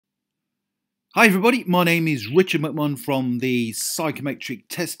Hi everybody, my name is Richard McMunn from the psychometric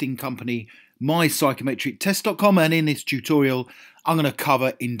testing company mypsychometrictest.com, and in this tutorial I'm going to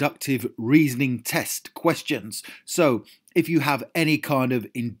cover inductive reasoning test questions. So if you have any kind of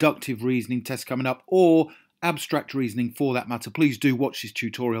inductive reasoning test coming up or abstract reasoning for that matter, please do watch this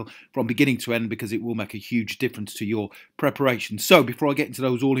tutorial from beginning to end because it will make a huge difference to your preparation. So before I get into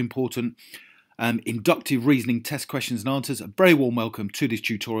those all important inductive reasoning test questions and answers, a very warm welcome to this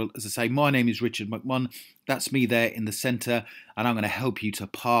tutorial. As I say, my name is Richard McMunn. That's me there in the center, and I'm going to help you to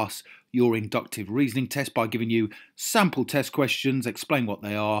pass your inductive reasoning test by giving you sample test questions, explain what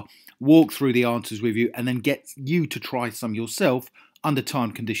they are, walk through the answers with you, and then get you to try some yourself under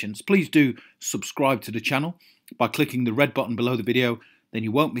time conditions. Please do subscribe to the channel by clicking the red button below the video. Then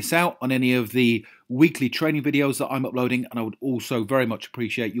you won't miss out on any of the weekly training videos that I'm uploading, and I would also very much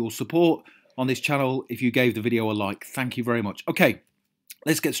appreciate your support on this channel if you gave the video a like. Thank you very much. Okay,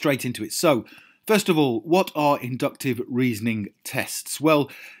 let's get straight into it. So, first of all, what are inductive reasoning tests?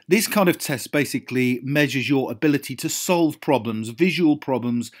 Well, this kind of test basically measures your ability to solve problems, visual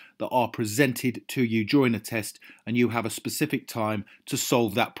problems that are presented to you during a test, and you have a specific time to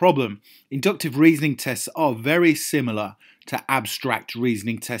solve that problem. Inductive reasoning tests are very similar to abstract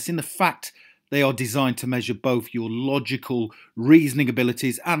reasoning tests in the fact they are designed to measure both your logical reasoning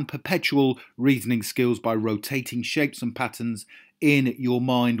abilities and perpetual reasoning skills by rotating shapes and patterns in your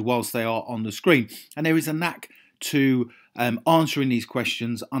mind whilst they are on the screen. And there is a knack to answering these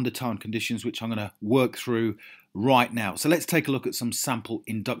questions under time conditions, which I'm going to work through right now. So let's take a look at some sample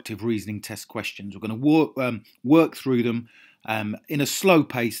inductive reasoning test questions. We're going to work through them in a slow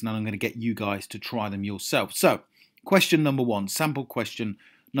pace, and then I'm going to get you guys to try them yourself. So question number one, sample question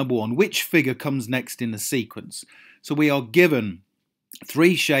number one, which figure comes next in the sequence? So we are given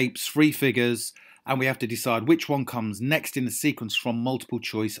three shapes, three figures, and we have to decide which one comes next in the sequence from multiple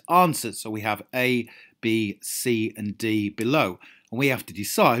choice answers. So we have A, B, C, and D below. And we have to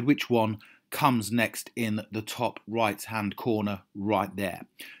decide which one comes next in the top right-hand corner right there.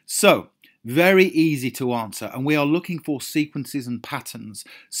 So very easy to answer, and we are looking for sequences and patterns.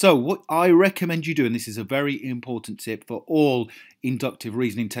 So what I recommend you do, and this is a very important tip for all inductive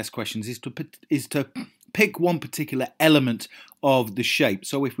reasoning test questions, is to pick one particular element of the shape.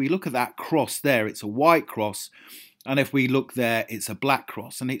 So if we look at that cross there, it's a white cross, and if we look there, it's a black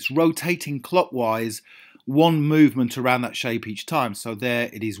cross, and it's rotating clockwise one movement around that shape each time. So there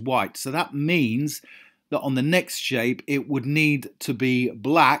it is white. So that means that on the next shape, it would need to be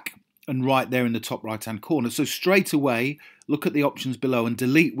black and right there in the top right hand corner. So straight away, look at the options below and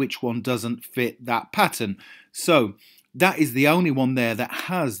delete which one doesn't fit that pattern. So that is the only one there that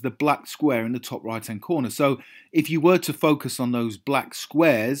has the black square in the top right hand corner. So if you were to focus on those black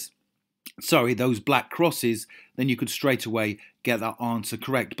squares, those black crosses, then you could straight away get that answer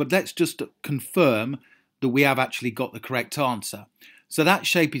correct. But let's just confirm that we have actually got the correct answer. So that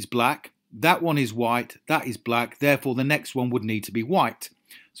shape is black, that one is white, that is black, therefore the next one would need to be white.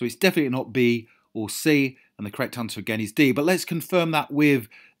 So it's definitely not B or C, and the correct answer again is D. But let's confirm that with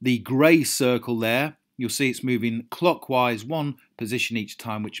the grey circle there. You'll see it's moving clockwise one position each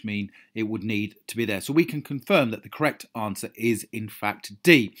time, which means it would need to be there. So we can confirm that the correct answer is in fact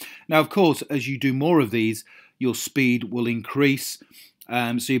D. Now, of course, as you do more of these, your speed will increase.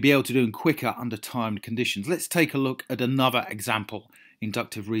 So you'll be able to do them quicker under timed conditions. Let's take a look at another example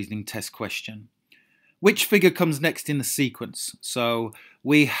inductive reasoning test question. Which figure comes next in the sequence? So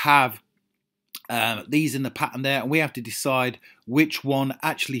we have these in the pattern there, and we have to decide which one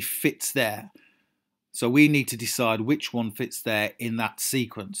actually fits there. So we need to decide which one fits there in that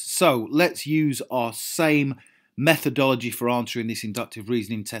sequence. So let's use our same methodology for answering this inductive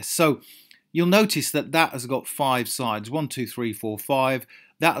reasoning test. So you'll notice that that has got 5 sides. 1, 2, 3, 4, 5.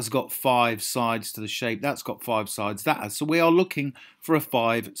 That has got 5 sides to the shape. That's got 5 sides. That has. So we are looking for a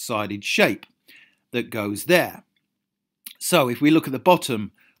 5-sided shape that goes there. So if we look at the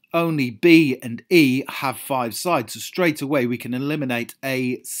bottom, only B and E have 5 sides. So straight away we can eliminate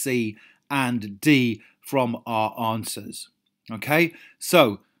A, C, and D from our answers. Okay,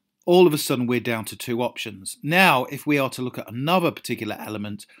 so all of a sudden we're down to 2 options. Now, if we are to look at another particular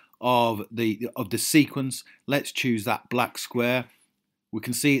element of the sequence, let's choose that black square. We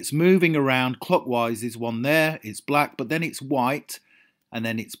can see it's moving around clockwise. There's one there, it's black, but then it's white, and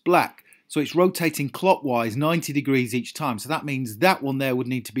then it's black. So it's rotating clockwise 90 degrees each time. So that means that one there would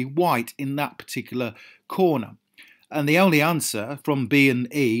need to be white in that particular corner. And the only answer from B and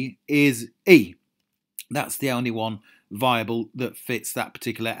E is E. That's the only one viable that fits that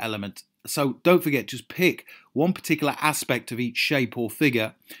particular element. So don't forget, just pick one particular aspect of each shape or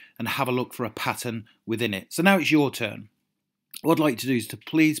figure and have a look for a pattern within it. So now it's your turn. What I'd like you to do is to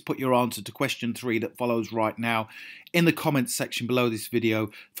please put your answer to question 3 that follows right now in the comments section below this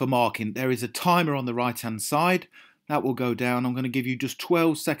video for marking. There is a timer on the right hand side that will go down. I'm going to give you just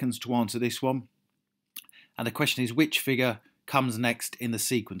 12 seconds to answer this one. And the question is, which figure comes next in the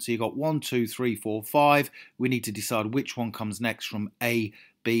sequence? So you've got 1, 2, 3, 4, 5. We need to decide which one comes next from A,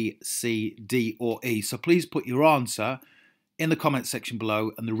 B, C, D or E. So please put your answer in the comments section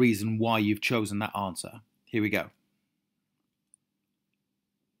below and the reason why you've chosen that answer. Here we go.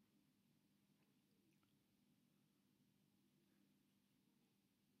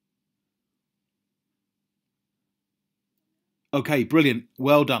 Okay, brilliant.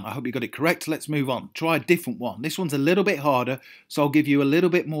 Well done. I hope you got it correct. Let's move on. Try a different one. This one's a little bit harder, so I'll give you a little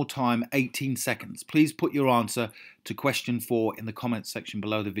bit more time, 18 seconds. Please put your answer to question 4 in the comments section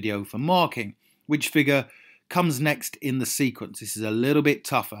below the video for marking. Which figure comes next in the sequence? This is a little bit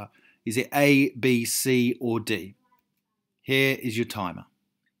tougher. Is it A, B, C, or D? Here is your timer.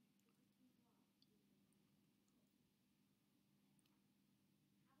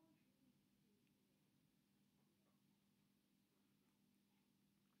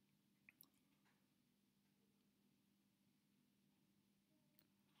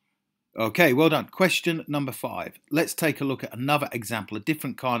 Okay, well done. Question number 5. Let's take a look at another example, a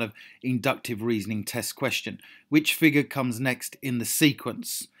different kind of inductive reasoning test question. Which figure comes next in the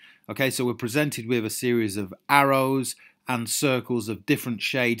sequence? Okay, so we're presented with a series of arrows and circles of different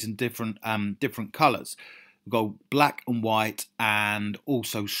shades and different colours. We've got black and white and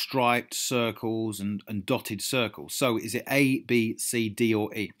also striped circles and dotted circles. So is it A, B, C, D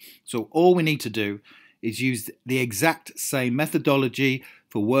or E? So all we need to do is use the exact same methodology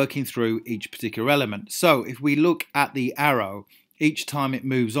for working through each particular element. So if we look at the arrow, each time it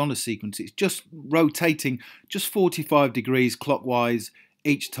moves on a sequence, it's just rotating just 45 degrees clockwise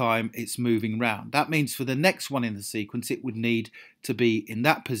each time it's moving round. That means for the next one in the sequence, it would need to be in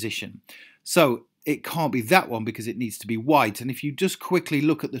that position. So it can't be that one because it needs to be white. And if you just quickly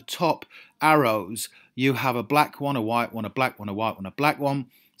look at the top arrows, you have a black one, a white one, a black one, a white one, a black one.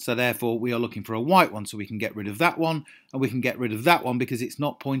 So therefore we are looking for a white one, so we can get rid of that one, and we can get rid of that one because it's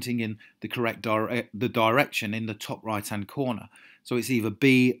not pointing in the correct direction in the top right hand corner. So it's either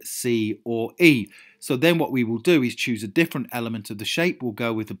B, C or E. So then what we will do is choose a different element of the shape. We'll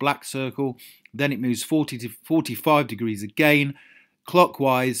go with the black circle, then it moves 40 to 45 degrees again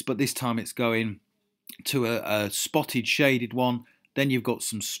clockwise, but this time it's going to a spotted shaded one. Then you've got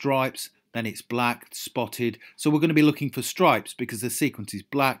some stripes, then it's black, spotted. So we're going to be looking for stripes because the sequence is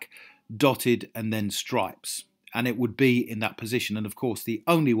black, dotted, and then stripes. And it would be in that position. And of course, the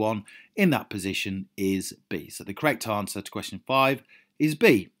only one in that position is B. So the correct answer to question 5 is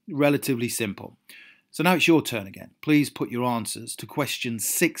B. Relatively simple. So now it's your turn again. Please put your answers to questions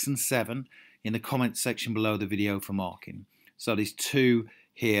 6 and 7 in the comments section below the video for marking. So there's 2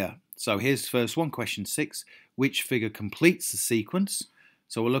 here. So here's the first one, question 6. Which figure completes the sequence?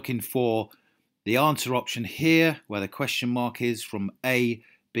 So we're looking for the answer option here, where the question mark is from A,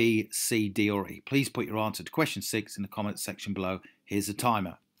 B, C, D or E. Please put your answer to question 6 in the comments section below. Here's the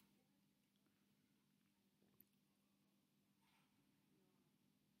timer.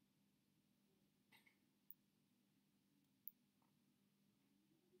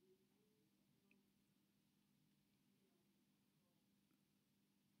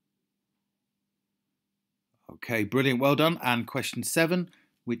 Okay, brilliant, well done. And question 7,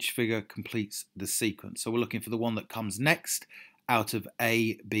 which figure completes the sequence? So we're looking for the one that comes next out of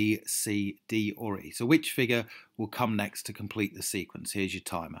A, B, C, D or E. So which figure will come next to complete the sequence? Here's your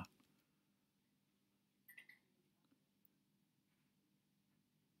timer.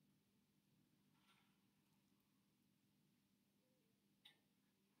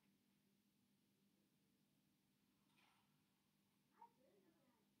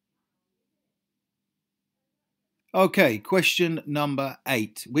 Okay, question number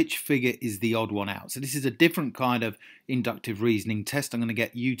 8. Which figure is the odd one out? So this is a different kind of inductive reasoning test. I'm going to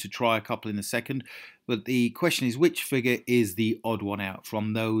get you to try a couple in a second. But the question is, which figure is the odd one out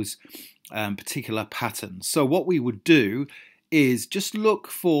from those particular patterns? So what we would do is just look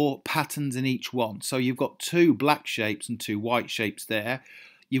for patterns in each one. So you've got 2 black shapes and 2 white shapes there.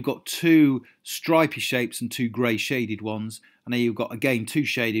 You've got 2 stripy shapes and 2 grey shaded ones. And then you've got, again, 2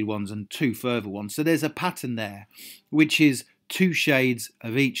 shaded ones and 2 further ones. So there's a pattern there, which is 2 shades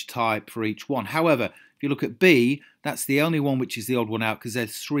of each type for each one. However, if you look at B, that's the only one which is the odd one out because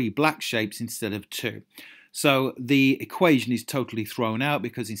there's 3 black shapes instead of 2. So the equation is totally thrown out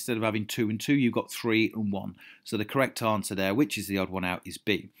because instead of having 2 and 2, you've got 3 and 1. So the correct answer there, which is the odd one out, is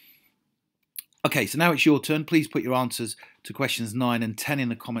B. Okay, so now it's your turn. Please put your answers to questions 9 and 10 in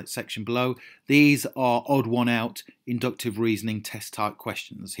the comment section below. These are odd one out inductive reasoning test type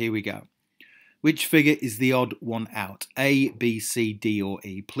questions. Here we go. Which figure is the odd one out? A, B, C, D or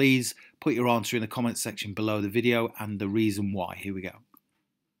E? Please put your answer in the comment section below the video and the reason why. Here we go.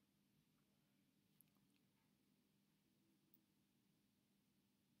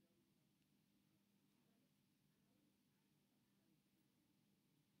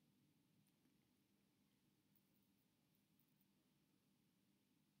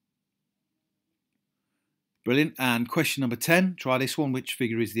 Brilliant. And question number 10, try this one. Which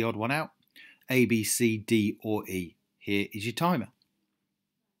figure is the odd one out? A, B, C, D or E? Here is your timer.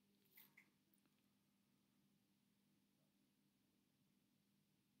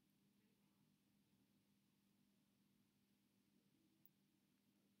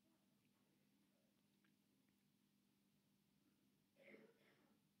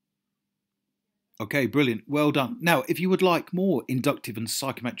 Okay, brilliant. Well done. Now, if you would like more inductive and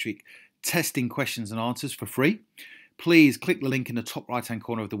psychometric testing questions and answers for free, please click the link in the top right-hand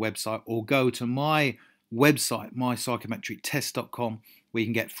corner of the website or go to my website, mypsychometrictest.com, where you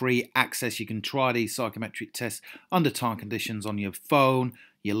can get free access. You can try these psychometric tests under time conditions on your phone,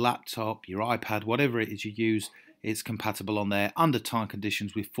 your laptop, your iPad, whatever it is you use. It's compatible on there under time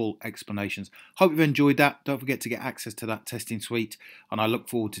conditions with full explanations. Hope you've enjoyed that. Don't forget to get access to that testing suite, and I look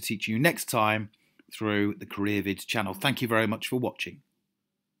forward to teaching you next time through the Career Vids channel. Thank you very much for watching.